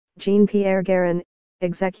Jean-Pierre Guérin,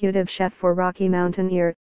 executive chef for Rocky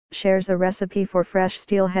Mountaineer, shares a recipe for fresh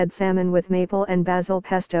steelhead salmon with maple and basil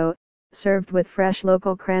pesto, served with fresh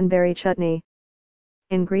local cranberry chutney.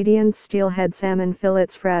 Ingredients: steelhead salmon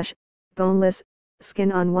fillets fresh, boneless,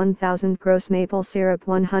 skin on 1000 gross maple syrup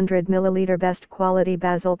 100 ml best quality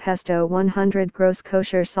basil pesto 100 gross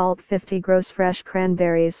kosher salt 50 gross fresh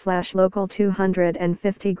cranberries / local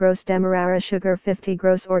 250 gross demerara sugar 50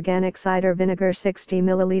 gross organic cider vinegar 60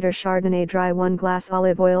 ml chardonnay dry 1 glass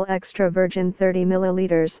olive oil extra virgin 30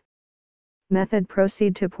 ml. Method: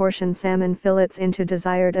 proceed to portion salmon fillets into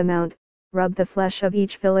desired amount, rub the flesh of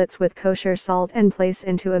each fillets with kosher salt and place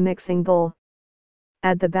into a mixing bowl.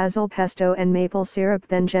 Add the basil pesto and maple syrup,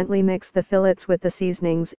 then gently mix the fillets with the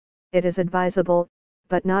seasonings. It is advisable,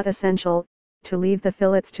 but not essential, to leave the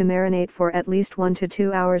fillets to marinate for at least 1 to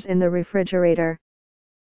 2 hours in the refrigerator.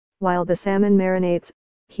 While the salmon marinates,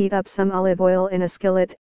 heat up some olive oil in a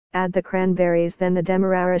skillet, add the cranberries then the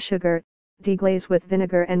demerara sugar, deglaze with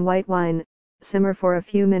vinegar and white wine, simmer for a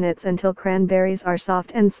few minutes until cranberries are soft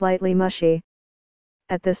and slightly mushy.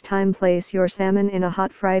 At this time place your salmon in a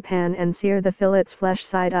hot fry pan and sear the fillets flesh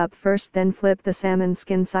side up first, then flip the salmon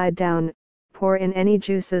skin side down, pour in any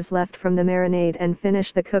juices left from the marinade and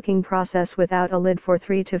finish the cooking process without a lid for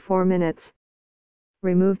 3 to 4 minutes.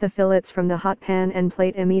 Remove the fillets from the hot pan and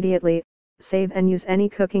plate immediately, save and use any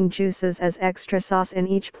cooking juices as extra sauce in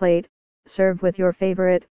each plate. Serve with your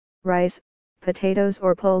favorite, rice, potatoes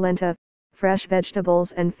or polenta, fresh vegetables,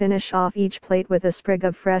 and finish off each plate with a sprig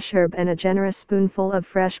of fresh herb and a generous spoonful of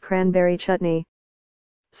fresh cranberry chutney.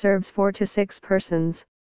 Serves 4 to 6 persons.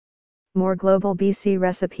 More global BC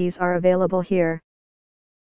recipes are available here.